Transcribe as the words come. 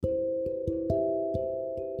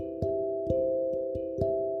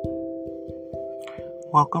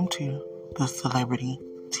Welcome to the Celebrity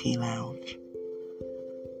Tea Lounge.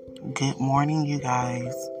 Good morning, you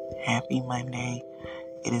guys. Happy Monday.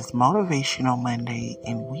 It is Motivational Monday,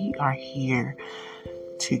 and we are here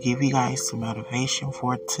to give you guys some motivation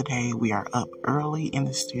for today. We are up early in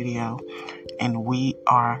the studio, and we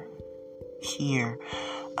are here.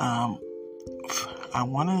 I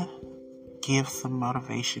want to give some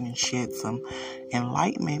motivation and shed some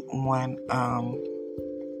enlightenment on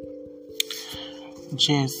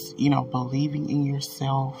just, believing in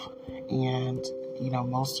yourself and,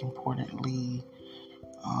 most importantly,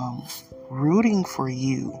 rooting for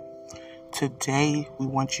you. Today, we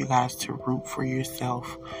want you guys to root for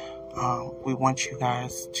yourself. We want you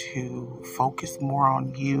guys to focus more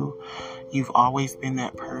on you. You've always been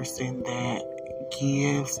that person that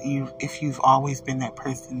gives. If you've always been that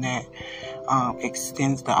person that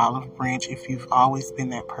extends the olive branch, if you've always been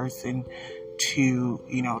that person to,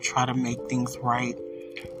 try to make things right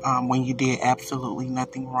when you did absolutely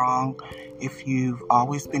nothing wrong, if you've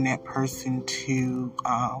always been that person to,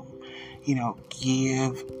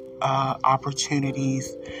 give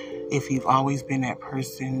opportunities, if you've always been that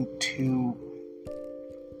person to,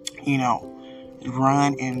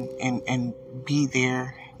 run and be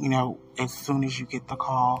there, as soon as you get the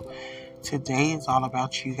call. Today is all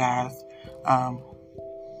about you guys.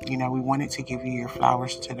 We wanted to give you your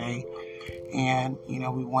flowers today. And,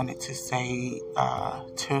 we wanted to say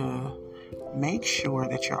to make sure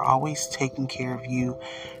that you're always taking care of you.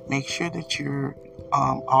 Make sure that you're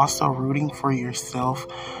also rooting for yourself.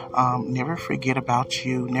 Never forget about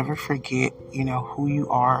you. Never forget, who you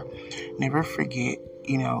are. Never forget,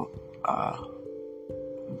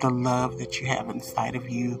 the love that you have inside of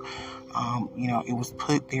you. It was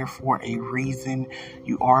put there for a reason.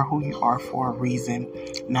 You are who you are for a reason.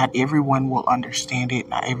 Not everyone will understand it.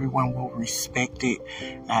 Not everyone will respect it.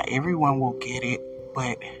 Not everyone will get it.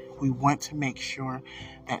 But we want to make sure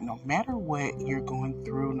that no matter what you're going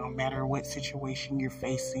through, no matter what situation you're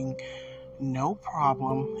facing, no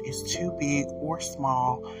problem is too big or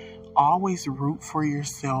small. Always root for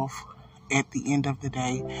yourself. At the end of the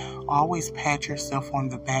day, always pat yourself on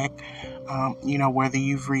the back. Whether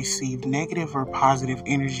you've received negative or positive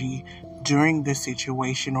energy during the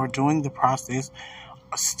situation or during the process,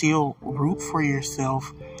 still root for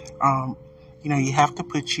yourself. You have to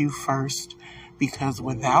put you first, because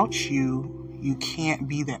without you, you can't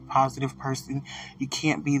be that positive person. You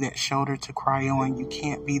can't be that shoulder to cry on. You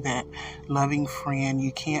can't be that loving friend.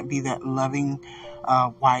 You can't be that loving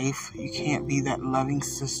wife. You can't be that loving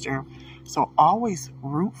sister. So always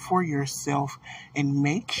root for yourself and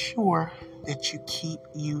make sure that you keep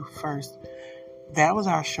you first. That was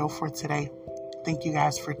our show for today. Thank you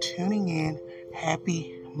guys for tuning in.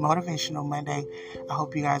 Happy Motivational Monday. I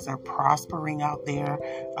hope you guys are prospering out there.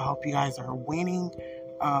 I hope you guys are winning.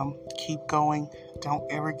 Keep going. Don't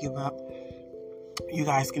ever give up. You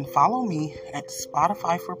guys can follow me at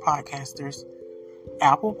Spotify for Podcasters,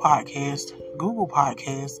 Apple Podcast, Google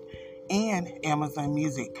Podcast, and Amazon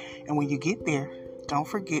Music. And when you get there, don't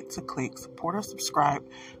forget to click support or subscribe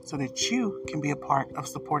so that you can be a part of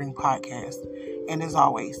supporting podcasts. And as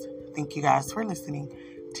always, thank you guys for listening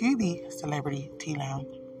to the Celebrity Tea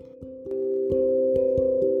Lounge.